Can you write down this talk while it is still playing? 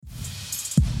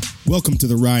Welcome to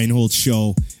the Ryan Holtz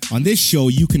Show. On this show,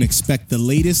 you can expect the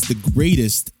latest, the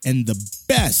greatest, and the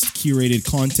best curated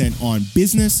content on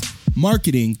business,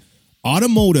 marketing,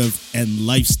 automotive, and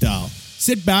lifestyle.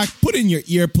 Sit back, put in your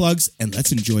earplugs, and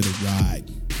let's enjoy the ride.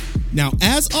 Now,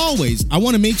 as always, I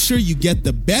want to make sure you get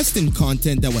the best in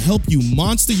content that will help you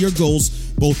monster your goals,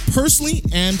 both personally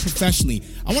and professionally.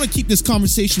 I want to keep this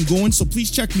conversation going, so please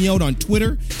check me out on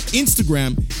Twitter,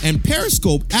 Instagram, and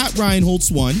Periscope at Ryan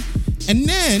Holtz1. And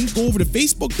then go over to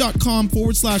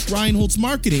facebook.com/Ryan Holtz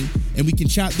Marketing, and we can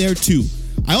chat there too.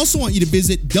 I also want you to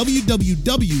visit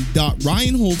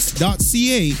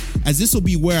www.ryanholtz.ca, as this will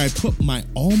be where I put my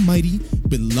almighty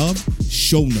beloved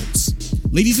show notes.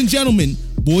 Ladies and gentlemen,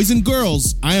 boys and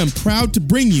girls, I am proud to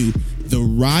bring you the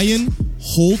Ryan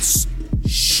Holtz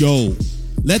Show.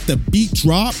 Let the beat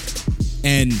drop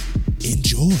and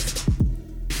enjoy.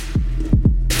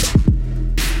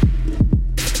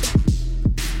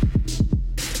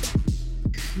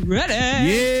 Ready?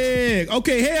 Yeah.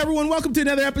 Okay. Hey, everyone. Welcome to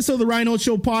another episode of the Ryan Holtz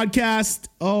Show podcast.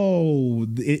 Oh,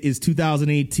 it is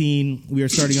 2018. We are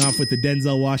starting off with the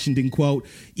Denzel Washington quote.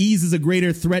 Ease is a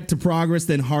greater threat to progress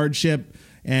than hardship.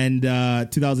 And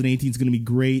 2018 is going to be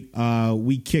great.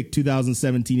 We kicked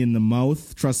 2017 in the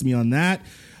mouth. Trust me on that.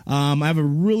 I have a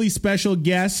really special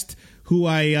guest who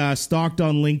I stalked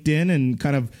on LinkedIn and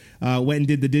kind of went and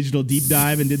did the digital deep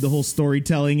dive and did the whole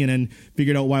storytelling, and then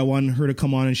figured out why I wanted her to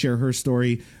come on and share her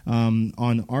story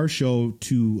on our show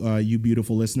to you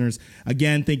beautiful listeners.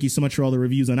 Again, thank you so much for all the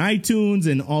reviews on iTunes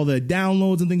and all the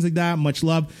downloads and things like that. Much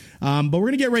love. But we're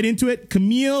going to get right into it.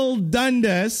 Camille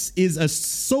Dundas is a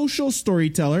social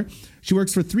storyteller. She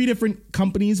works for 3 different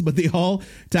companies, but they all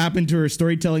tap into her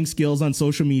storytelling skills on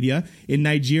social media. In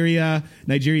Nigeria,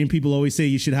 Nigerian people always say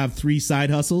you should have 3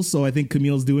 side hustles, so I think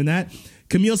Camille's doing that.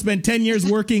 Camille spent 10 years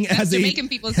working as Jamaican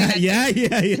people say that.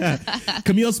 Yeah.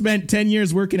 Camille spent 10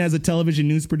 years working as a television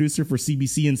news producer for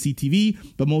CBC and CTV,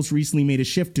 but most recently made a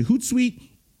shift to Hootsuite,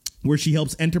 where she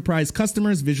helps enterprise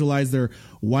customers visualize their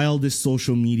wildest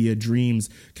social media dreams.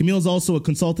 Camille is also a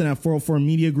consultant at 404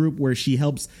 Media Group, where she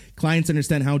helps clients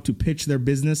understand how to pitch their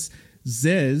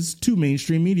businesses to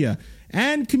mainstream media.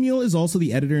 And Camille is also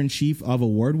the editor-in-chief of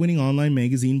award-winning online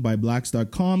magazine by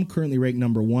Blacks.com, currently ranked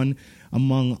number 1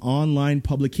 among online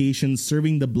publications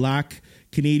serving the Black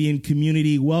Canadian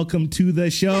community. Welcome to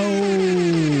the show.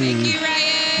 Thank you,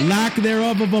 Ryan. Lack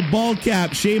thereof of a ball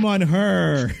cap. Shame on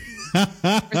her.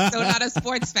 We're still not a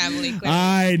sports family. Clearly.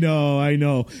 I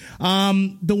know.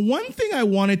 The one thing I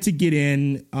wanted to get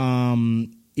in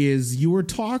is you were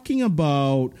talking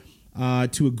about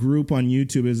to a group on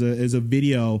YouTube as a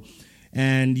video,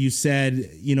 and you said,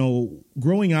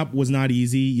 growing up was not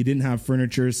easy. You didn't have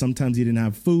furniture. Sometimes you didn't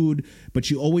have food, but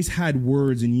you always had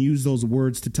words, and you used those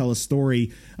words to tell a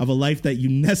story of a life that you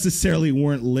necessarily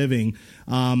weren't living.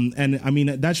 And I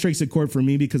mean, that strikes a chord for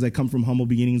me because I come from humble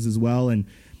beginnings as well. And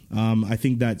I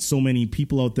think that so many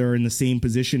people out there are in the same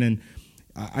position, and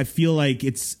I feel like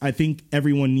I think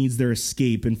everyone needs their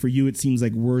escape. And for you, it seems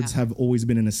like words have always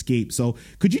been an escape. So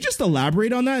could you just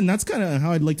elaborate on that? And that's kind of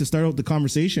how I'd like to start out the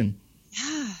conversation.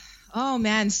 Yeah. Oh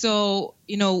man. So,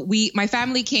 my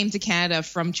family came to Canada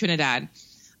from Trinidad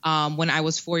when I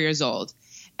was 4 years old.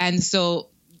 And so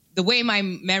the way my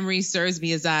memory serves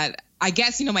me is that I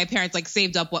guess, my parents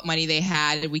saved up what money they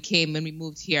had, and we came and we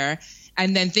moved here.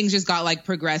 And then things just got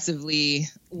progressively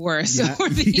worse over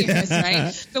the years,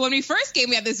 right? So when we first came,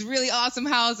 we had this really awesome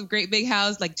house, a great big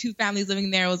house, 2 families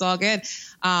living there. It was all good.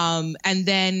 And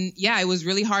then, it was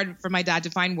really hard for my dad to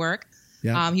find work.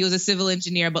 Yeah. He was a civil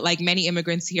engineer, but like many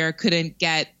immigrants here, couldn't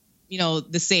get,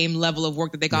 the same level of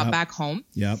work that they got back home.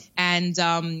 Yep. And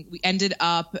we ended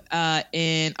up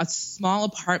in a small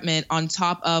apartment on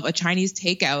top of a Chinese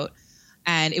takeout,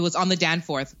 and it was on the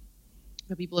Danforth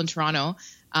for people in Toronto.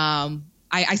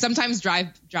 I sometimes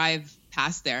drive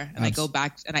past there, and I go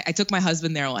back, and I took my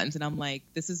husband there once, and I'm like,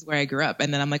 this is where I grew up.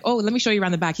 And then I'm like, oh, let me show you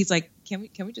around the back. He's like, can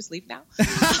we just leave now? Was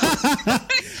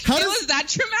that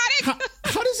traumatic?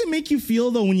 How does it make you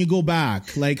feel though when you go back?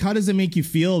 How does it make you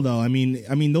feel though? I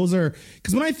mean, those are,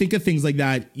 because when I think of things like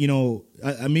that,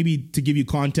 maybe to give you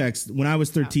context, when I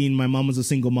was 13, my mom was a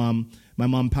single mom. My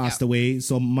mom passed away.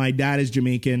 So my dad is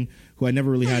Jamaican, who I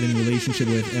never really had any relationship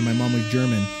with, and my mom was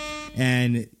German.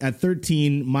 And at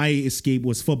 13, my escape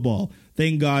was football.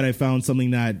 Thank God I found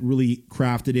something that really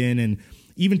crafted in. And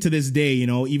even to this day,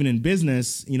 even in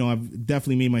business, I've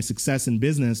definitely made my success in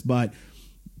business, but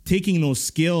taking those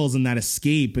skills and that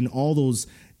escape and all those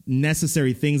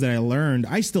necessary things that I learned,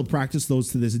 I still practice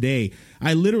those to this day.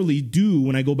 I literally do.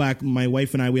 When I go back, my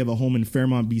wife and I, we have a home in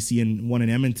Fairmont, BC, and one in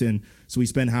Edmonton. So we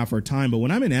spend half our time. But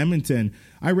when I'm in Edmonton,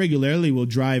 I regularly will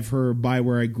drive her by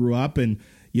where I grew up. And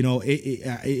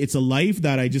it's a life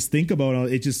that I just think about.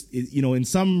 In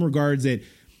some regards,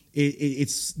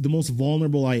 it's the most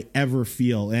vulnerable I ever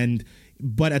feel.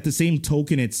 But at the same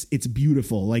token, it's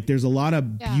beautiful. Like there's a lot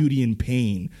of beauty in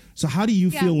pain. So how do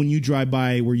you feel when you drive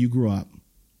by where you grew up?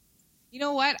 You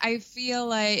know what? I feel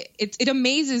like it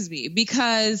amazes me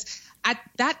because at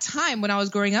that time when I was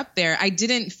growing up there, I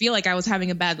didn't feel like I was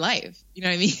having a bad life. You know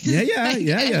what I mean?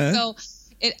 Yeah. So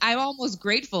I'm almost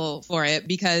grateful for it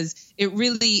because it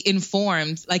really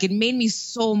informed, like it made me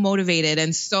so motivated.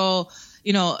 And so,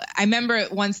 I remember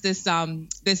once this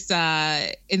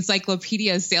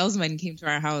encyclopedia salesman came to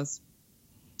our house.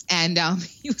 And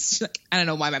he was like, I don't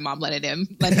know why my mom let him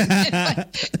in,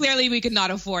 but clearly we could not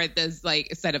afford this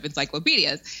like set of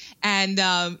encyclopedias. And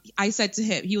I said to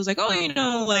him, he was like,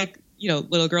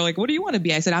 little girl, like, what do you want to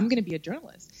be? I said, I'm going to be a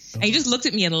journalist. And he just looked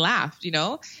at me and laughed,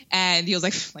 and he was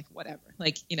like, whatever,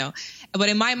 but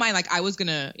in my mind, like I was going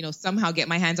to, somehow get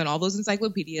my hands on all those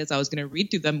encyclopedias. I was going to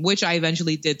read through them, which I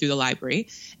eventually did through the library.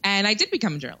 And I did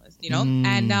become a journalist,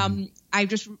 and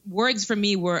words for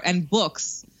me and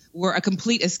books were a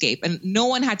complete escape, and no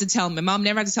one had to tell me. My mom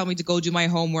never had to tell me to go do my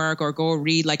homework or go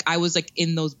read. Like I was like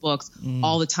in those books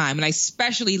all the time. And I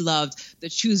especially loved the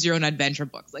choose your own adventure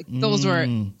books. Like those were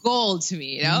gold to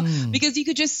me, because you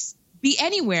could just be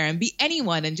anywhere and be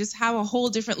anyone and just have a whole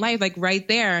different life, like right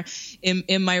there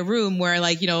in my room where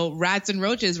like, rats and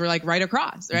roaches were like right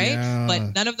across. Right. Yeah.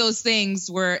 But none of those things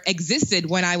existed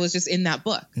when I was just in that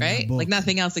book. Right. Like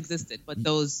nothing else existed but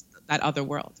that other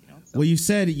world. So. Well, you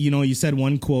said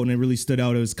one quote and it really stood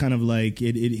out. It was kind of like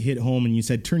it hit home, and you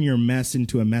said, turn your mess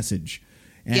into a message.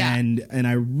 And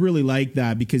I really like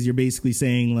that because you're basically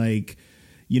saying like,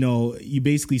 you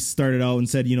basically started out and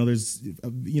said,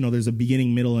 there's a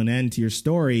beginning, middle, and end to your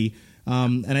story.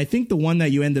 And I think the one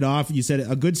that you ended off, you said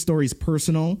a good story is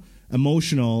personal,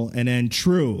 emotional, and then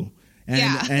true.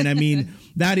 And I mean,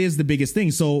 that is the biggest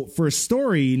thing. So for a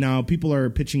story, now people are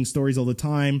pitching stories all the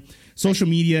time. Social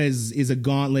media is a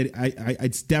gauntlet.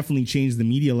 It's definitely changed the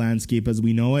media landscape as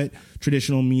we know it.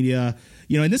 Traditional media,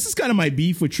 and this is kind of my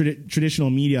beef with traditional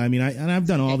media. I mean, I've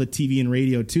done all the TV and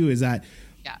radio too, is that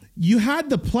you had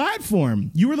the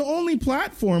platform. You were the only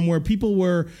platform where people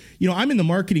were, I'm in the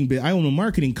marketing bit. I own a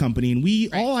marketing company,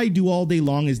 and all I do all day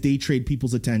long is day trade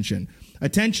people's attention.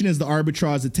 Attention is the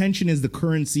arbitrage. Attention is the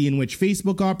currency in which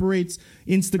Facebook operates,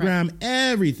 Instagram,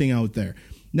 everything out there.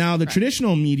 Now, the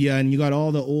traditional media, and you got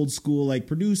all the old school like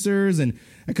producers, and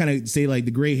I kind of say like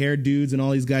the gray haired dudes and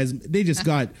all these guys, they just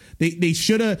got, they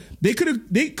could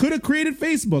have created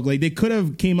Facebook. Like they could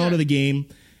have came out of the game.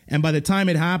 And by the time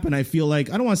it happened, I feel like,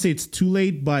 I don't want to say it's too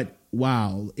late, but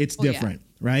wow, it's different,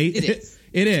 right? It is.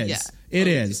 It is. Yeah, it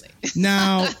is.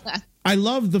 Now, I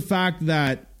love the fact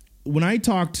that when I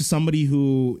talk to somebody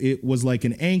who it was like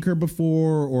an anchor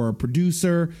before or a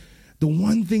producer, the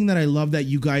one thing that I love that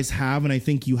you guys have, and I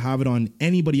think you have it on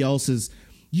anybody else, is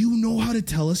you know how to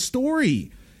tell a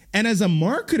story. And as a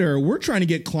marketer, we're trying to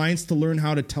get clients to learn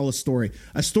how to tell a story.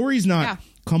 A story's not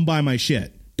come buy my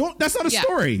shit. That's not a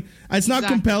story. It's not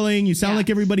compelling. You sound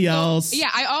like everybody else.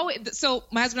 So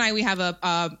my husband and I, we have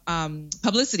a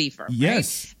publicity firm.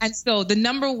 Yes. Right? And so the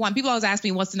number one, people always ask me,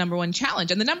 what's the number one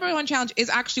challenge? And the number one challenge is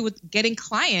actually with getting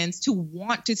clients to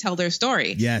want to tell their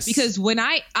story. Yes. Because when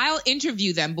I'll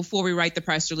interview them before we write the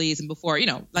press release and before,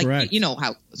 Correct. you know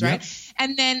how it goes, right? Yep.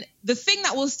 And then the thing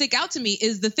that will stick out to me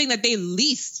is the thing that they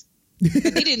least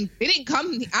they didn't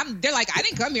come. They're like, I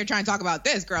didn't come here trying to talk about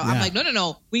this, girl. Yeah. I'm like,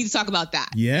 no. We need to talk about that.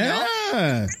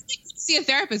 Yeah. See a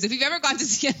therapist. If you've ever gone to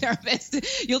see a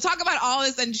therapist, you'll talk about all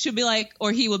this, and she'll be like,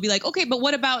 or he will be like, okay, but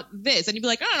what about this? And you'd be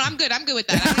like, no, I'm good with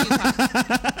that. I don't need to talk about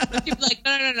that. But you'd be like,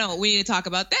 no, we need to talk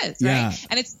about this, right?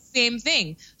 And it's the same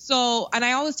thing. So, and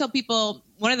I always tell people,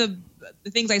 one of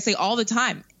the things I say all the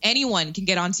time, anyone can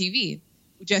get on TV.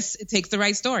 It takes the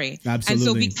right story. Absolutely. And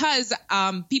so because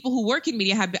people who work in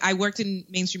media I worked in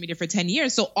mainstream media for 10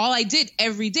 years. So all I did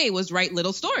every day was write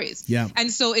little stories. Yeah. And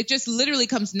so it just literally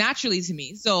comes naturally to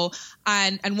me. So,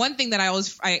 and one thing that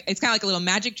it's kind of like a little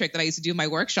magic trick that I used to do in my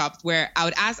workshops, where I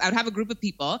would have a group of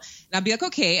people and I'd be like,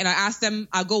 okay. And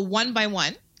I'll go one by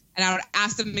one, and I would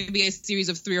ask them maybe a series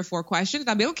of 3 or 4 questions.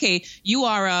 I'd be like, okay, you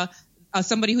are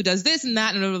somebody who does this and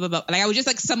that, and blah, blah, blah. Like I would just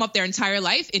like sum up their entire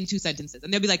life in 2 sentences.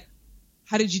 And they'll be like,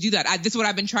 how did you do that? This is what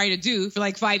I've been trying to do for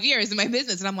like 5 years in my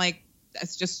business. And I'm like,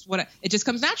 that's just it just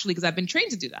comes naturally because I've been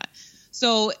trained to do that.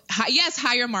 So yes,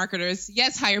 hire marketers.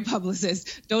 Yes, hire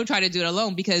publicists. Don't try to do it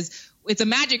alone, because it's a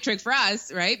magic trick for us,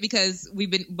 right? Because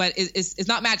but it's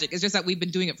not magic. It's just that we've been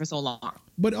doing it for so long.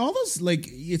 But all those, like,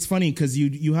 it's funny because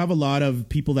you have a lot of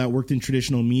people that worked in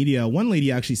traditional media. One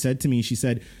lady actually said to me, she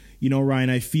said, Ryan,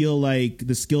 I feel like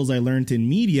the skills I learned in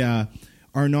media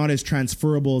are not as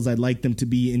transferable as I'd like them to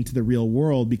be into the real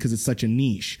world because it's such a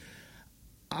niche.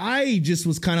 I just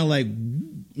was kind of like,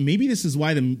 maybe this is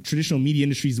why the traditional media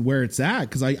industry is where it's at,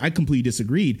 because I completely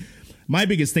disagreed. My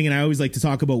biggest thing, and I always like to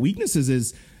talk about weaknesses,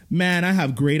 is, man, I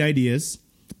have great ideas.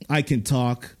 I can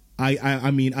talk.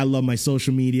 I mean, I love my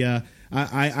social media.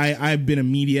 I've been a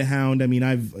media hound. I mean,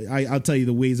 I'll tell you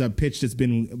the ways I've pitched. It's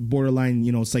been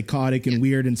borderline, psychotic and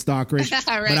weird and stalkerish.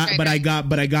 But I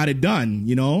got it done,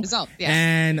 Result, yeah.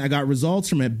 And I got results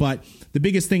from it. But the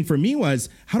biggest thing for me was,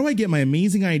 how do I get my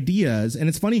amazing ideas? And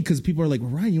it's funny because people are like, well,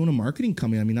 Ryan, you own a marketing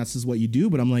company. I mean, that's just what you do.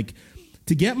 But I'm like,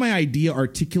 to get my idea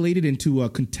articulated into a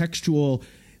contextual,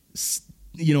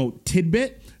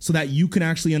 tidbit so that you can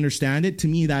actually understand it, to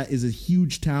me, that is a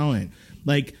huge talent.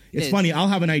 Like, it's funny. I'll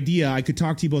have an idea. I could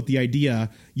talk to you about the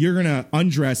idea. You're going to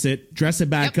undress it, dress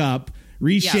it back up,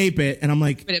 reshape it. And I'm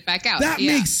like, put it back out. That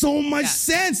makes so much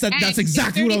sense. That's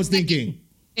exactly what I was thinking.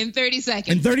 In 30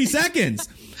 seconds.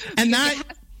 And that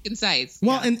concise.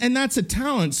 Well, and that's a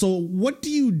talent. So what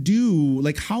do you do?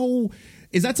 Like, how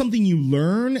is that something you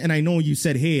learn? And I know you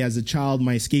said, hey, as a child,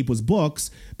 my escape was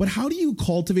books, but how do you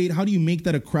cultivate? How do you make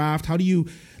that a craft? How do you,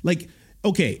 like,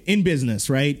 okay, in business,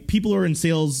 right? People are in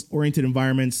sales oriented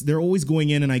environments. They're always going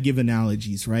in, and I give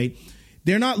analogies, right?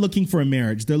 They're not looking for a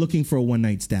marriage. They're looking for a one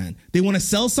night stand. They want to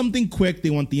sell something quick. They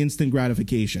want the instant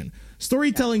gratification.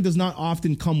 Storytelling does not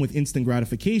often come with instant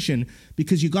gratification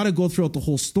because you got to go throughout the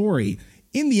whole story.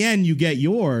 In the end, you get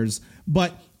yours,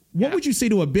 but what would you say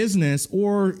to a business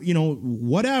or,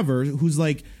 whatever, who's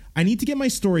like, I need to get my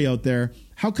story out there.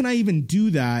 How can I even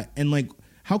do that? And like,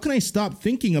 how can I stop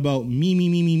thinking about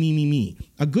me?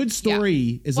 A good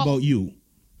story is about you.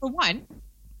 For one,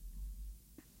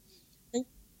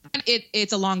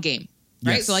 it's a long game,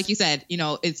 right? Yes. So like you said, you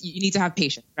need to have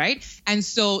patience, right? And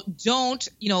so don't,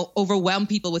 overwhelm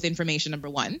people with information, number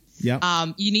one. Yeah.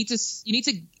 You need to,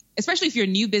 especially if you're a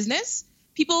new business,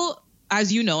 people,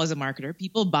 as you know, as a marketer,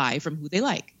 people buy from who they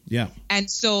like. Yeah.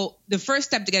 And so the first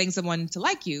step to getting someone to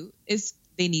like you is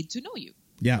they need to know you.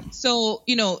 Yeah. So,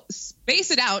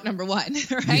 space it out, number one,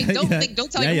 right?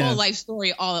 Don't tell your whole life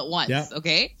story all at once.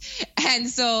 Okay. And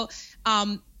so,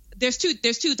 there's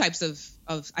two types of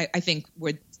I think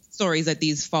where stories that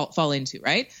these fall into,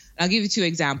 right? I'll give you two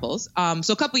examples.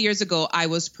 So a couple of years ago, I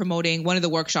was promoting one of the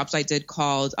workshops I did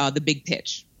called The Big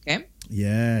Pitch. Okay.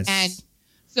 Yes. And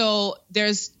so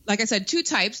there's, like I said, two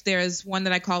types. There's one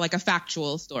that I call like a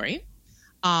factual story.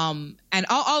 And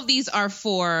all of these are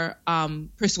for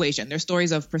persuasion. They're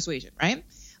stories of persuasion, right?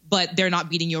 But they're not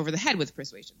beating you over the head with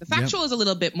persuasion. The factual is a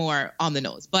little bit more on the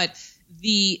nose, but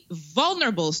the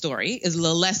vulnerable story is a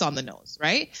little less on the nose,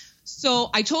 right? So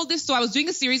I told this, so I was doing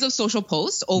a series of social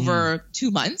posts over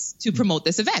 2 months to promote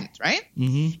this event, right?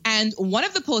 Mm-hmm. And one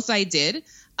of the posts I did,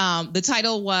 the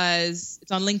title was,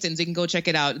 it's on LinkedIn, so you can go check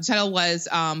it out. The title was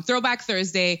Throwback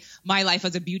Thursday, My Life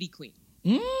as a Beauty Queen.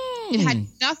 It had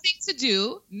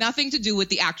nothing to do with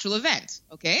the actual event,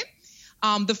 okay?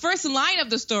 The first line of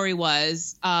the story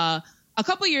was, a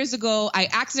couple years ago, I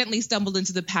accidentally stumbled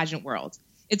into the pageant world.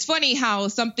 It's funny how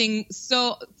something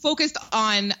so focused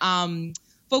on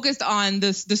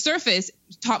the surface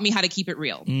taught me how to keep it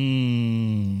real.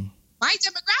 My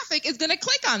demographic is going to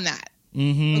click on that.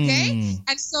 Mm-hmm. Okay.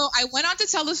 And so I went on to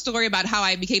tell the story about how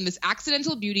I became this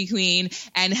accidental beauty queen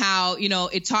and how,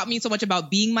 it taught me so much about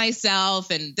being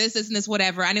myself and this, and this,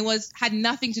 whatever. And it had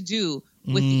nothing to do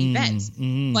with the event,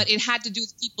 but it had to do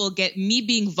with people get me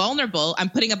being vulnerable. I'm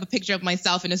putting up a picture of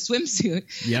myself in a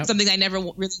swimsuit, something I never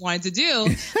really wanted to do.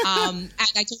 And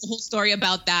I told the whole story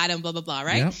about that and blah, blah, blah.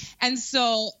 Right. Yep. And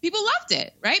so people loved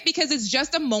it, right? Because it's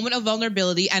just a moment of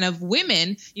vulnerability and of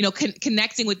women,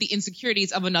 connecting with the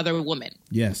insecurities of another woman.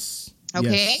 Yes.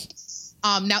 Okay. Yes.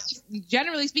 Now,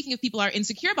 generally speaking, if people are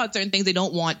insecure about certain things, they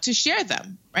don't want to share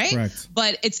them, right? Correct.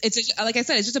 But it's like I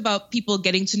said, it's just about people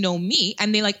getting to know me,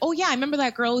 and they're like, oh yeah, I remember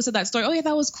that girl who said that story. Oh yeah,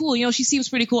 that was cool. She seems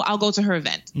pretty cool. I'll go to her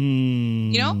event.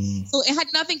 So it had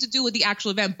nothing to do with the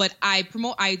actual event, but I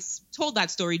told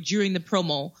that story during the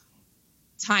promo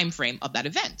time frame of that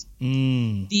event.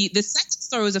 The second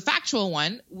story was a factual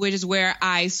one, which is where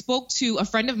I spoke to a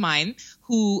friend of mine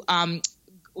who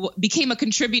became a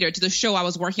contributor to the show I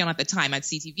was working on at the time at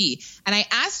CTV. And I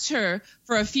asked her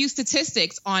for a few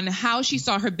statistics on how she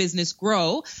saw her business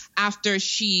grow after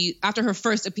her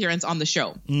first appearance on the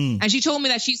show. And she told me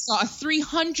that she saw a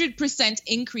 300%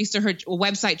 increase to her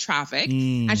website traffic.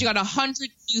 And she got 100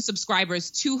 new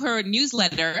subscribers to her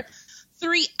newsletter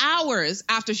 3 hours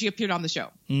after she appeared on the show.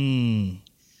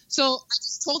 So I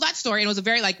just told that story, and it was a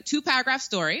very 2-paragraph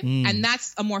story. And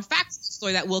that's a more factual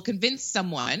story that will convince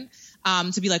someone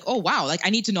to be like, oh wow, like I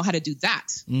need to know how to do that,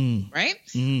 right?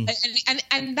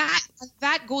 And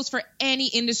that goes for any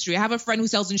industry. I have a friend who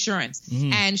sells insurance,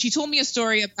 and she told me a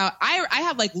story about I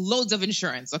have like loads of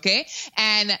insurance, okay?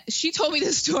 And she told me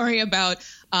this story about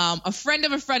a friend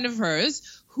of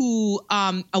hers who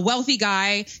a wealthy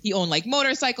guy, he owned like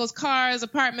motorcycles, cars,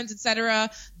 apartments, etc.,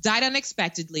 died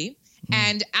unexpectedly.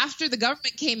 And after the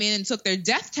government came in and took their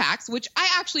death tax, which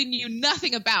I actually knew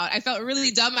nothing about, I felt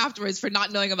really dumb afterwards for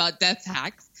not knowing about death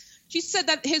tax. She said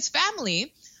that his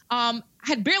family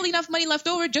had barely enough money left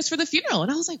over just for the funeral.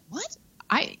 And I was like, what?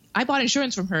 I bought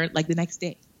insurance from her like the next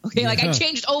day. Okay, like I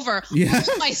changed over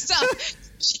all my stuff.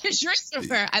 Insurance from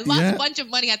her. I lost a bunch of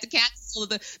money. I had to cancel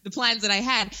the plans that I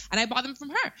had, and I bought them from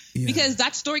her because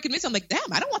that story convinced me. I'm like,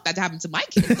 damn, I don't want that to happen to my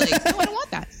kids. Like, no, I don't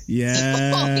want that.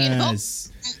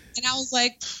 Yes. And I was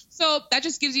like, so that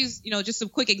just gives you, just some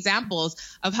quick examples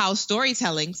of how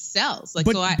storytelling sells. Like,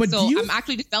 I'm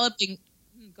actually developing.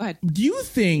 Go ahead. Do you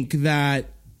think that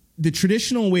the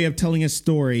traditional way of telling a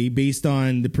story based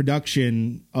on the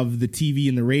production of the TV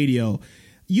and the radio,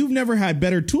 you've never had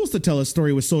better tools to tell a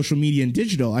story with social media and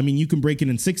digital? I mean, you can break it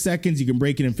in 6 seconds. You can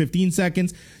break it in 15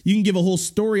 seconds. You can give a whole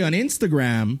story on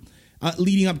Instagram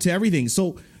leading up to everything.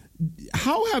 So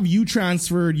how have you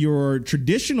transferred your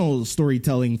traditional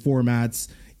storytelling formats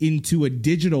into a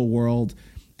digital world?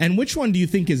 And which one do you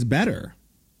think is better?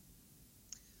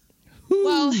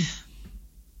 Well,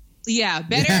 yeah,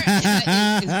 better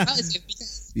is relative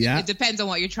because it depends on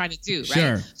what you're trying to do, right?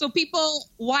 Sure. So people,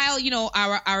 while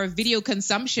our video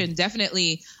consumption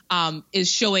definitely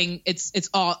is showing it's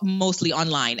all mostly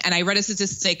online, and I read a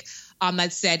statistic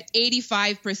that said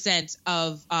 85%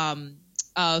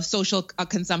 of social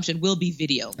consumption will be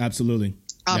video. Absolutely.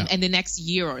 In the next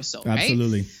year or so, right?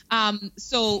 Absolutely.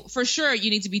 So for sure,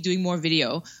 you need to be doing more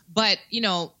video, but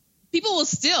people will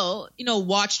still,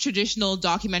 watch traditional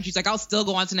documentaries. Like I'll still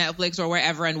go onto Netflix or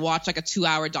wherever and watch like a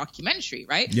 2-hour documentary,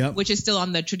 right? Yep. Which is still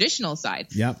on the traditional side.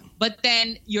 Yep. But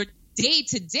then your day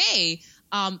to day,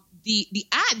 the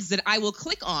ads that I will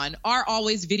click on are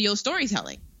always video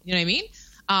storytelling. You know what I mean?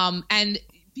 And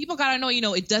people gotta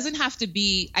know, it doesn't have to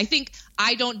be. I think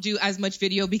I don't do as much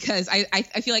video because I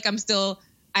feel like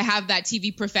I have that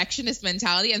TV perfectionist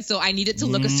mentality, and so I need it to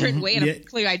look a certain way. And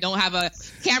clearly, I don't have a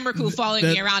camera crew following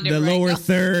me around. The lower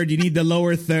third, you need the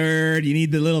lower third. You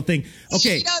need the little thing.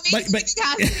 Okay, but it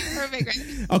has to be perfect,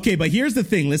 right? Okay, but here's the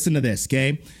thing. Listen to this,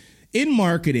 okay? In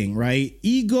marketing, right?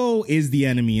 Ego is the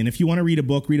enemy, and if you want to read a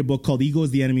book called "Ego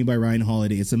is the Enemy" by Ryan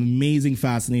Holiday. It's an amazing,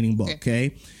 fascinating book.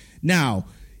 Okay, now.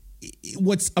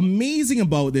 What's amazing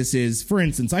about this is, for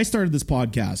instance, I started this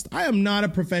podcast. I am not a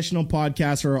professional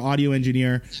podcaster or audio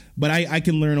engineer, but I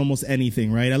can learn almost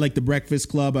anything, right? I like the Breakfast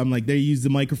Club. I'm like, they use the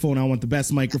microphone. I want the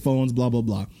best microphones, blah, blah,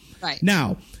 blah. Right.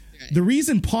 Now, the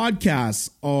reason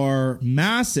podcasts are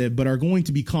massive, but are going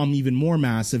to become even more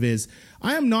massive is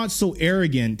I am not so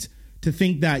arrogant to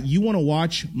think that you want to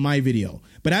watch my video.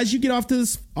 But as you get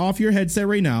off your headset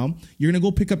right now, you're going to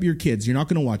go pick up your kids. You're not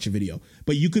going to watch a video.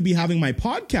 But you could be having my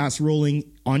podcast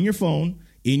rolling on your phone,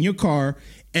 in your car,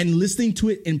 and listening to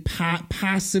it and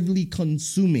passively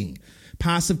consuming.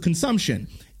 Passive consumption.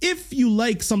 If you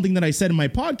like something that I said in my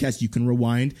podcast, you can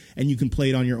rewind and you can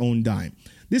play it on your own dime.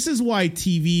 This is why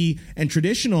TV and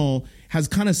traditional has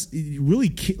kind of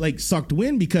really like sucked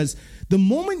wind, because the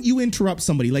moment you interrupt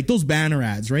somebody, like those banner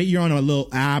ads, right? You're on a little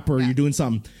app or you're doing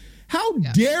something. How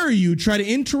dare you try to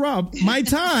interrupt my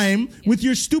time with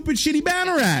your stupid, shitty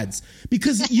banner ads?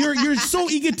 Because you're so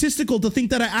egotistical to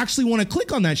think that I actually want to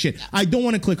click on that shit. I don't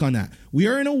want to click on that. We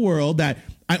are in a world that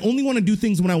I only want to do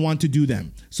things when I want to do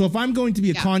them. So if I'm going to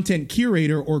be a content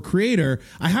curator or creator,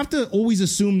 I have to always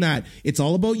assume that it's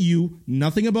all about you,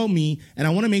 nothing about me. And I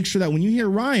want to make sure that when you hear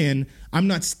Ryan, I'm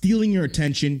not stealing your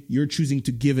attention. You're choosing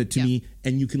to give it to me,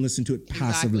 and you can listen to it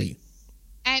passively. Exactly.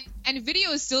 And video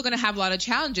is still going to have a lot of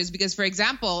challenges because, for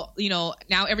example,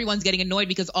 now everyone's getting annoyed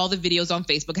because all the videos on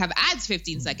Facebook have ads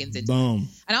 15 seconds into Boom.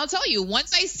 And I'll tell you,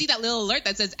 once I see that little alert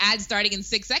that says ads starting in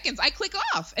 6 seconds, I click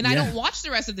off and I don't watch the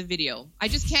rest of the video. I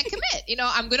just can't commit.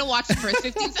 I'm going to watch the first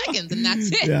 15 seconds and that's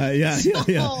it.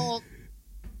 Yeah.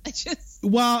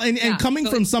 And coming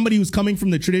from somebody who's coming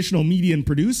from the traditional media and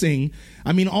producing,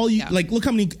 I mean, look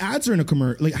how many ads are in a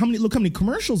commercial, look how many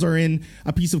commercials are in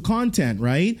a piece of content,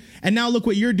 right? And now look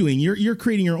what you're doing. You're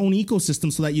creating your own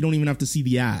ecosystem so that you don't even have to see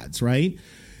the ads, right?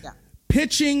 Yeah.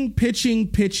 Pitching.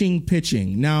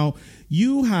 Now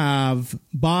you have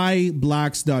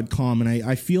buyblacks.com, and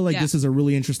I feel like this is a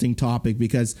really interesting topic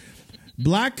because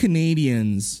Black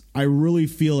Canadians, I really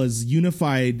feel, is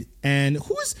unified. And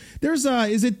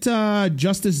is it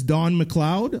Justice Dawn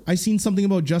McLeod? I seen something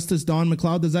about Justice Dawn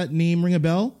McLeod. Does that name ring a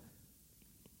bell?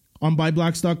 on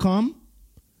buyblacks.com?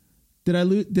 Did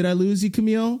I lose you,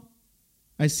 Camille?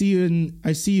 I see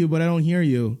you, but I don't hear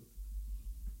you.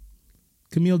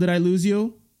 Camille, did I lose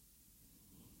you?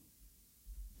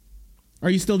 Are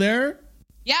you still there?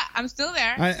 Yeah, I'm still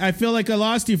there. I feel like I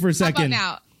lost you for a second. How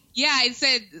about now? Yeah, it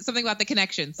said something about the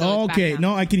connection. So oh, okay.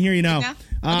 No, I can hear you now. Okay,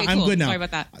 I'm cool. good now. Sorry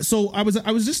about that. So I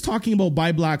was just talking about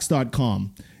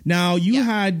buyblacks.com. Now you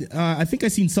had, I think I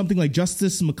seen something like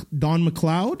Justice Don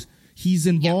McLeod. He's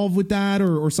involved with that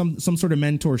or some sort of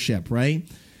mentorship, right?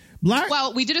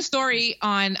 Well, we did a story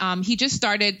on, he just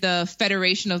started the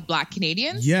Federation of Black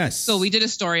Canadians. Yes. So we did a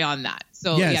story on that.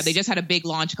 So yeah, they just had a big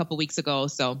launch a couple weeks ago.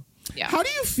 So yeah. How do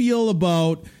you feel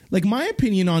about, like, my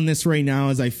opinion on this right now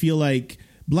is I feel like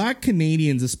Black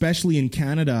Canadians, especially in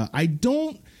Canada, I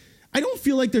don't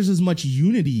feel like there's as much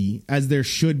unity as there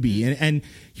should be. And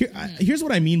here's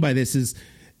what I mean by this is,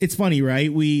 it's funny,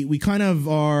 right? We kind of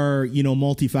are,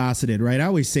 multifaceted, right? I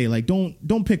always say, like,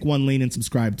 don't pick one lane and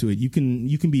subscribe to it. You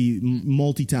can be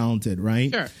multi-talented,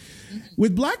 right? Sure.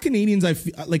 With Black Canadians, I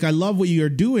love what you're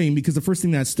doing, because the first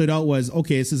thing that stood out was,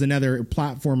 okay, this is another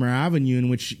platform or avenue in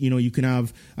which, you can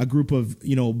have a group of,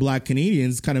 Black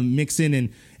Canadians kind of mix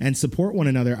in and support one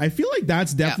another. I feel like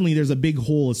that's definitely, there's a big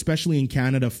hole, especially in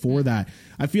Canada, for that.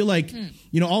 I feel like,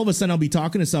 all of a sudden I'll be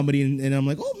talking to somebody and I'm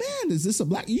like, oh man, is this a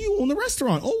Black, you own the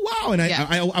restaurant? Oh wow. And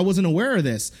I wasn't aware of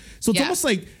this. So it's almost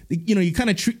like, you kind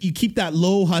of you keep that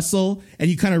low hustle and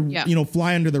you kind of,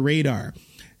 fly under the radar.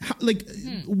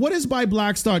 What is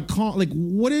buyblacks.com? Like,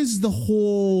 what is the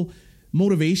whole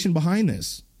motivation behind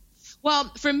this?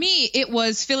 Well, for me, it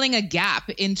was filling a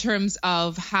gap in terms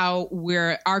of how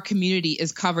our community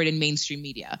is covered in mainstream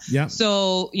media. Yeah.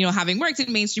 So, having worked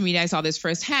in mainstream media, I saw this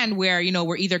firsthand where,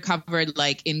 we're either covered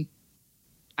like in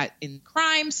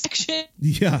crime section,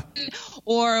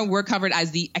 or we're covered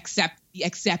as the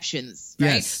exceptions,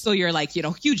 right? Yes. So you're like,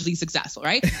 hugely successful,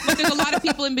 right? But there's a lot of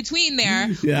people in between there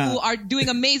who are doing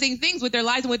amazing things with their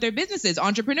lives and with their businesses,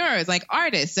 entrepreneurs, like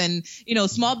artists and,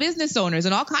 small business owners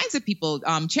and all kinds of people,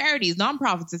 charities,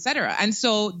 nonprofits, etc. And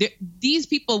so these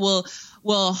people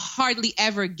will hardly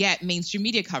ever get mainstream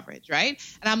media coverage, right?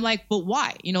 And I'm like, but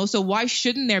why? So why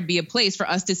shouldn't there be a place for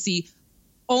us to see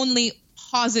only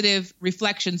positive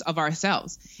reflections of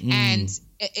ourselves? And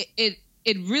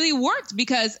it really worked,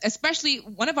 because especially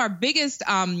one of our biggest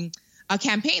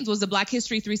campaigns was the Black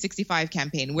History 365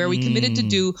 campaign, where we committed to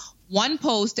do one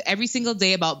post every single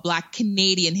day about Black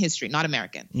Canadian history, not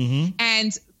American.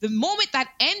 And the moment that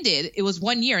ended, it was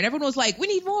 1 year, and everyone was like, we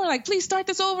need more, like, please start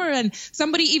this over. And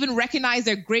somebody even recognized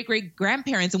their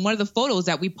great-great-grandparents in one of the photos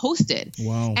that we posted.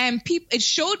 Wow. And it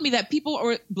showed me that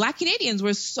Black Canadians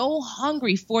were so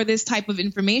hungry for this type of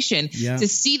information to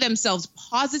see themselves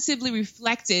positively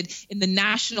reflected in the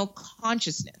national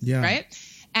consciousness, right?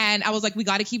 And I was like, we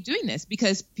got to keep doing this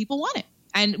because people want it.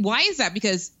 And why is that?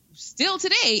 Because still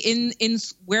today in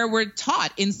where we're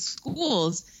taught in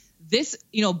schools, this,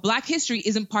 Black history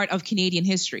isn't part of Canadian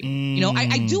history.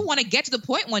 I do want to get to the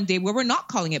point one day where we're not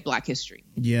calling it Black history.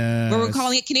 Yeah. Where we're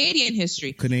calling it Canadian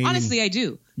history. Honestly, I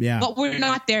do. Yeah. But we're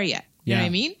not there yet. You know what I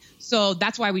mean? So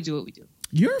that's why we do what we do.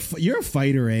 You're a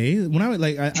fighter, eh? When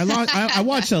I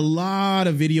watch a lot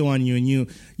of video on you, and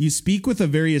you speak with a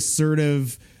very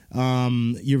assertive.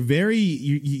 You're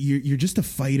just a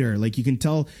fighter. Like, you can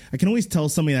tell. I can always tell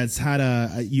somebody that's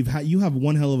you have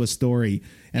one hell of a story,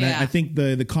 and I think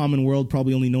the common world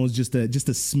probably only knows just a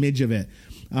smidge of it.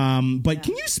 But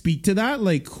can you speak to that?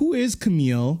 Like, who is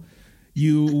Camille?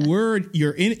 You're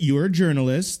a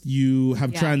journalist. You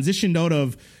have transitioned out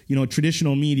of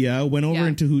traditional media, went over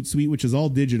into Hootsuite, which is all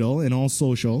digital and all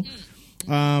social.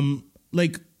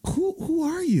 Like, who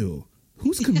are you?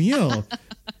 Who's Camille?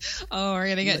 Oh, we're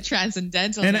gonna get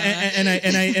transcendental. And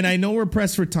I know we're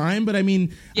pressed for time, but I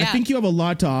mean, I think you have a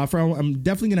lot to offer. I'm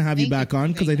definitely gonna have you back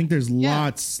on, because I think there's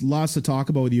lots to talk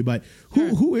about with you. But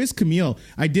who is Camille?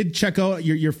 I did check out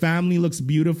your family looks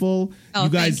beautiful. Oh, you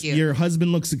guys, your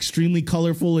husband looks extremely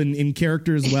colorful in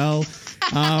character as well.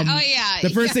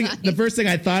 The first thing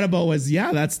I thought about was,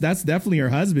 that's definitely your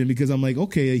husband, because I'm like,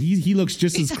 okay, he looks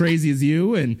just as crazy as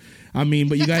you, and I mean,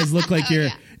 but you guys look like you're.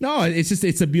 No,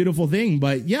 it's a beautiful thing.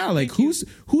 But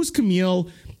who's Camille?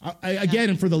 Again,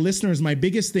 and for the listeners, my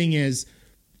biggest thing is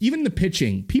even the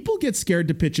pitching. People get scared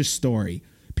to pitch a story.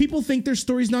 People think their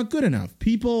story's not good enough.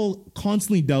 People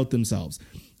constantly doubt themselves.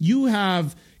 You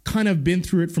have kind of been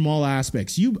through it from all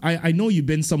aspects. I know you've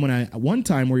been someone at one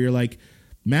time where you're like,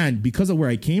 man, because of where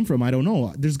I came from, I don't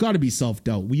know. There's got to be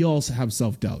self-doubt. We all have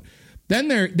self-doubt.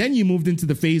 Then you moved into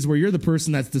the phase where you're the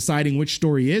person that's deciding which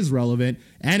story is relevant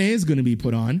and is going to be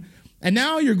put on. And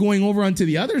now you're going over onto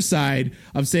the other side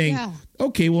of saying,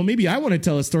 okay, well, maybe I want to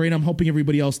tell a story and I'm helping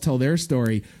everybody else tell their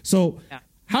story. So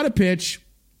how to pitch,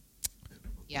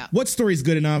 what story is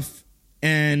good enough,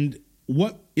 and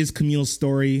what is Camille's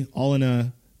story all in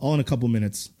a couple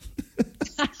minutes?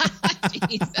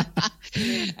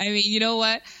 Jeez. I mean, you know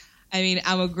what? I mean,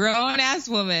 I'm a grown ass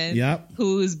woman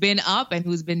who's been up and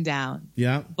who's been down.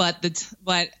 Yeah. But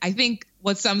I think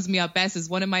what sums me up best is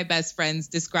one of my best friends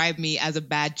described me as a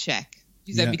bad check.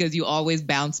 She said, because you always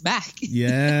bounce back.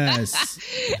 Yes.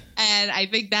 And I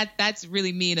think that's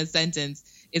really me in a sentence.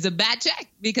 Is a bad check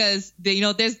because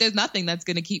there's nothing that's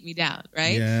going to keep me down.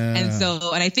 Right. Yeah.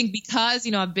 And I think because,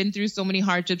 I've been through so many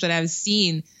hardships and I've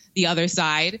seen the other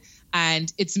side,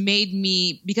 and it's made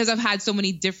me, because I've had so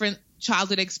many different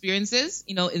childhood experiences,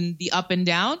 in the up and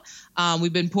down.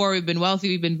 We've been poor, we've been wealthy,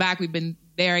 we've been back, we've been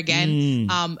there again.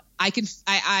 I'm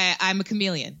a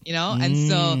chameleon, and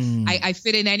so I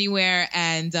fit in anywhere.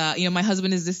 And, my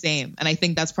husband is the same. And I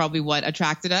think that's probably what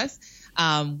attracted us.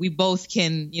 We both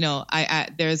can,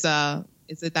 there's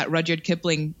is it that Rudyard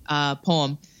Kipling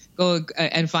poem? Go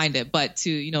and find it. But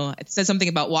it says something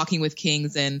about walking with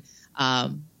kings, and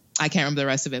I can't remember the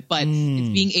rest of it, but it's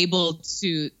being able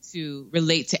to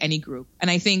relate to any group. And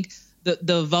I think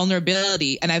the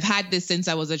vulnerability, and I've had this since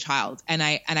I was a child, and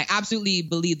I absolutely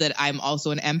believe that I'm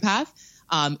also an empath,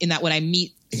 in that when I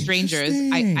meet strangers,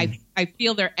 I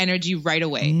feel their energy right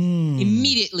away.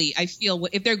 Immediately, I feel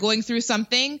if they're going through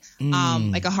something,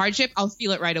 like a hardship, I'll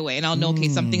feel it right away, and I'll know, okay,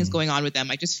 something's going on with them.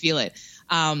 I just feel it.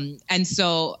 And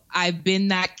so I've been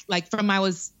that, like, from I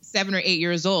was 7 or 8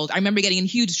 years old. I remember getting in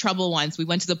huge trouble once. We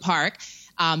went to the park,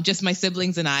 just my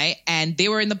siblings and I, and they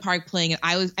were in the park playing, and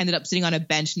I ended up sitting on a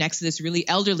bench next to this really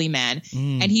elderly man.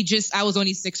 And I was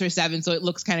only 6 or 7, so it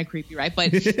looks kind of creepy, right?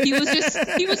 But he was just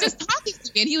talking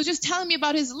to me, and he was just telling me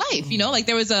about his life. Like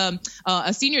there was a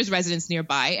senior's residence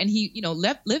nearby, and he,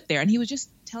 lived there, and he was just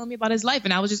telling me about his life.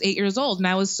 And I was just 8 years old, and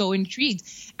I was so intrigued.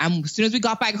 And as soon as we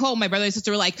got back home, my brother and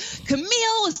sister were like,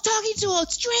 Camille was talking to a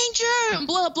stranger and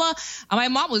blah, blah. And my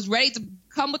mom was ready to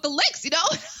come with the licks,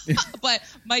 But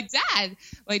my dad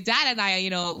and I,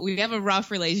 we have a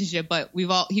rough relationship, but we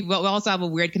also have a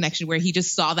weird connection where he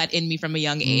just saw that in me from a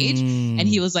young age. And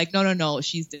he was like, no,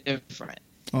 she's different.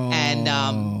 Oh.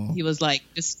 And he was like,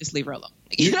 just leave her alone.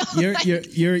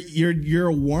 You're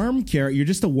a warm character. You're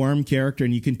just a warm character,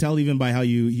 and you can tell even by how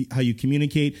you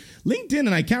communicate. LinkedIn,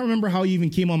 and I can't remember how you even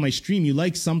came on my stream. You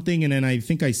liked something, and then I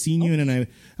think I seen you, and then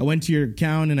I went to your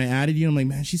account and I added you. I'm like,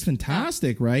 man, she's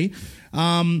fantastic, right?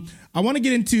 I want to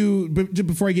get into,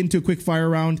 before I get into a quick fire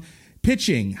round,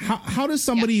 pitching. How does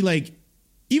somebody like,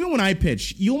 even when I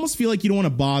pitch, you almost feel like you don't want to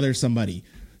bother somebody.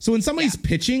 So when somebody's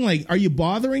pitching, like, are you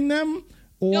bothering them?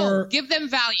 Or no, give them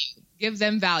value. Give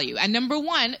them value. And number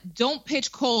one, don't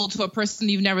pitch cold to a person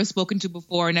you've never spoken to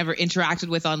before or never interacted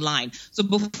with online. So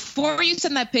before you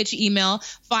send that pitch email,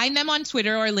 find them on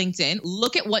Twitter or LinkedIn,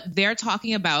 look at what they're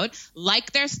talking about,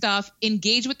 like their stuff,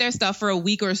 engage with their stuff for a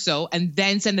week or so, and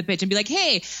then send the pitch and be like,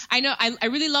 hey, I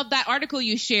really love that article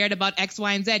you shared about X,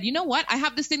 Y, and Z. You know what? I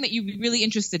have this thing that you'd be really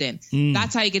interested in.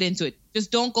 That's how you get into it. Just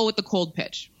don't go with the cold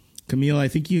pitch. Camille, I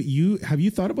think you have you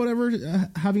thought about ever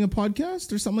having a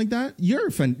podcast or something like that? You're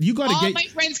a fan. You got all my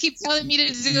friends keep telling me to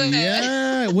do it.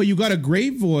 Yeah, well, you got a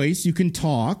great voice. You can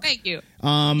talk. Thank you.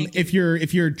 If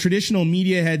your traditional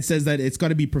media head says that it's got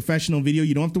to be professional video,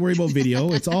 you don't have to worry about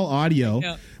video. It's all audio.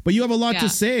 No. But you have a lot to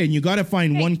say, and you got to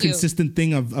find one consistent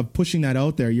thing of pushing that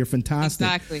out there. You're fantastic.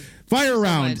 Exactly. Fire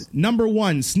round. Number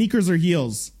 1, sneakers or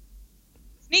heels?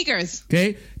 Sneakers.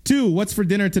 Okay. 2, what's for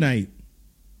dinner tonight?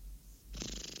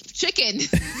 Chicken.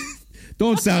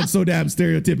 Don't sound so damn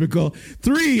stereotypical.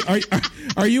 3,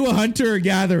 are you a hunter or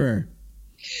gatherer?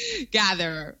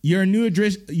 Gatherer. You're a new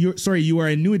addition. You are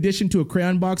a new addition to a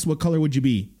crayon box. What color would you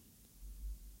be?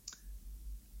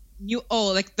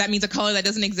 Like that means a color that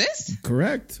doesn't exist?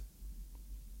 Correct.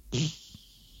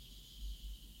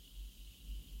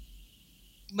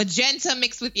 Magenta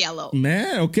mixed with yellow.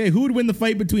 Man, okay. Who would win the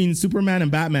fight between Superman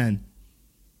and Batman?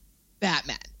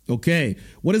 Batman. Okay.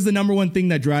 What is the number 1 thing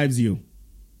that drives you?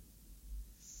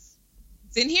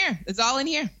 It's in here. It's all in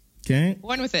here. Okay.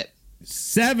 Born with it.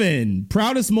 7,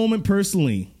 proudest moment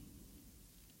personally.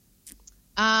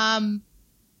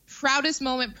 Proudest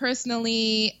moment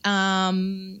personally,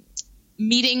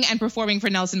 meeting and performing for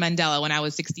Nelson Mandela when I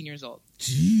was 16 years old.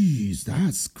 Jeez,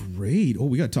 that's great. Oh,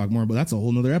 we got to talk more about that's a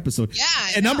whole nother episode. Yeah.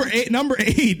 And number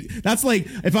eight, that's like,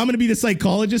 if I'm going to be the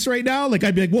psychologist right now, like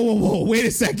I'd be like, whoa, wait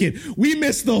a second. We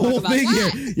missed the whole thing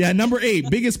here. Yeah. Number 8,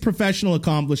 biggest professional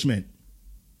accomplishment.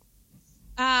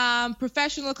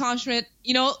 Professional accomplishment.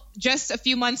 Just a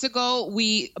few months ago,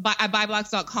 at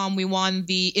buyblocks.com, we won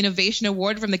the Innovation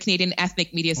Award from the Canadian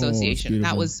Ethnic Media Association.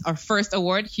 That was our first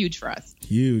award. Huge for us.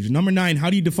 Huge. Number 9, how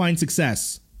do you define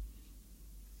success?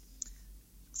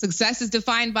 Success is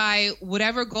defined by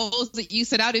whatever goals that you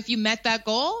set out. If you met that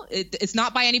goal, it's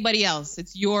not by anybody else.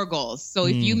 It's your goals. So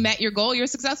if you met your goal, you're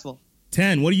successful.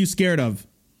 10, what are you scared of?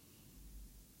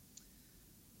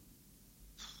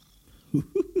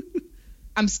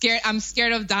 I'm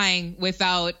scared of dying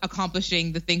without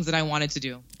accomplishing the things that I wanted to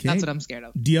do. Okay. That's what I'm scared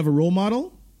of. Do you have a role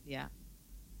model? Yeah.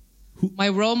 My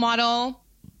role model,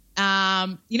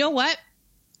 you know what?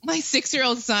 My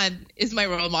 6-year-old son is my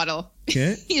role model.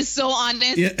 Okay. He is so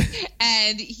honest,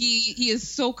 and he is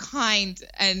so kind,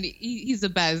 and he's the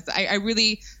best. I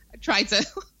really try to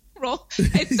roll.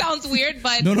 It sounds weird,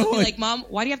 but like, Mom,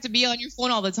 why do you have to be on your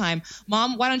phone all the time?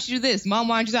 Mom, why don't you do this? Mom,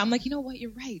 why don't you do that? I'm like, you know what?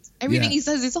 You're right. Everything he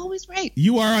says is always right.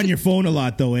 You are on your phone a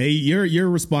lot, though, eh? Your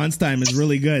response time is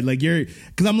really good. Like,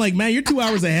 because I'm like, man, you're 2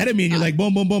 hours ahead of me, and you're like,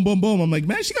 boom, boom, boom, boom, boom. I'm like,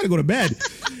 man, she got to go to bed.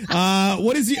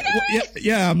 What is your?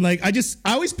 I'm like, I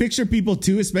always picture people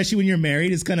too, especially when you're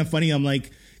married. It's kind of funny. I'm like,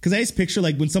 because I just picture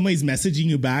like when somebody's messaging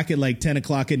you back at like 10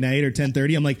 o'clock at night or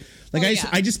 10:30, I'm like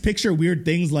I just picture weird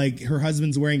things like her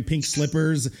husband's wearing pink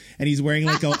slippers and he's wearing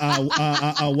like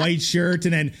a white shirt,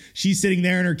 and then she's sitting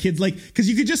there and her kids like, because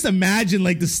you could just imagine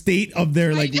like the state of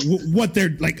their like what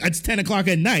they're like. It's 10 o'clock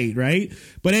at night, right?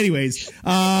 But anyways,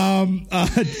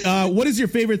 what is your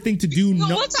favorite thing to do? We'll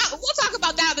talk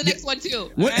about that the next one too.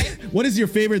 What is your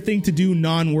favorite thing to do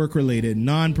non-work related,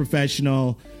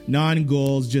 non-professional,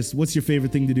 non-goals? Just what's your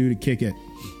favorite thing to do to kick it?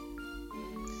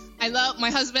 I love, my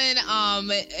husband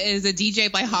is a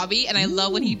DJ by hobby, and I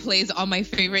love when he plays all my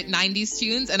favorite 90s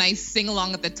tunes, and I sing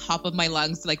along at the top of my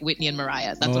lungs to like Whitney and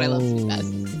Mariah. That's what I love to do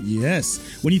best. Yes.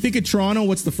 When you think of Toronto,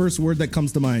 what's the first word that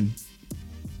comes to mind?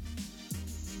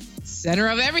 Center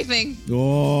of everything.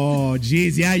 Oh,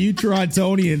 geez. Yeah, you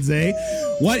Torontonians, eh?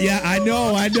 What? Yeah, I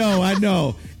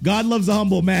know. God loves a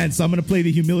humble man, so I'm going to play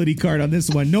the humility card on this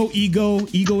one. No ego.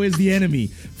 Ego is the enemy.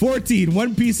 14,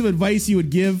 one piece of advice you would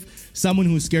give someone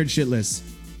who's scared shitless.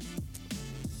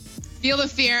 Feel the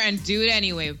fear and do it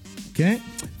anyway. Okay.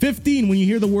 15, when you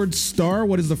hear the word star,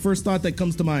 what is the first thought that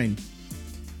comes to mind?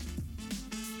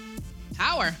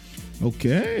 Power.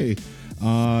 Okay.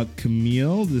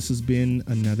 Camille, this has been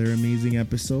another amazing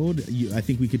episode. I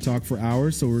think we could talk for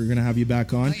hours, so we're going to have you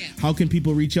back on. How can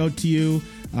people reach out to you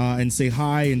and say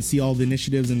hi and see all the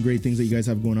initiatives and great things that you guys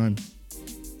have going on?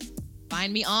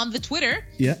 Find me on the Twitter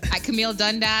at Camille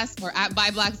Dundas or at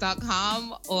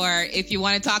buyblocks.com. Or if you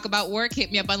want to talk about work,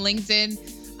 hit me up on LinkedIn.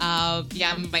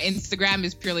 My Instagram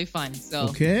is purely fun. So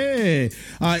okay.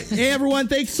 Hey everyone,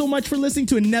 thanks so much for listening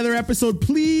to another episode.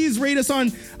 Please rate us on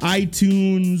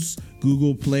iTunes,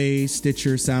 Google Play,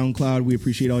 Stitcher, SoundCloud. We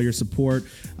appreciate all your support.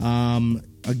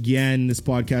 Again, this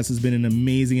podcast has been an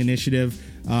amazing initiative.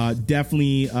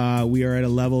 Definitely, we are at a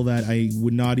level that I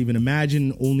would not even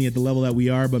imagine, only at the level that we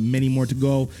are, but many more to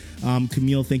go.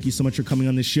 Camille, thank you so much for coming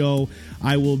on the show.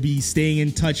 I will be staying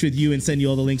in touch with you and send you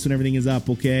all the links when everything is up,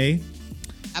 okay?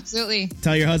 Absolutely.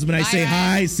 Tell your husband I say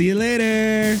hi. See you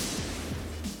later.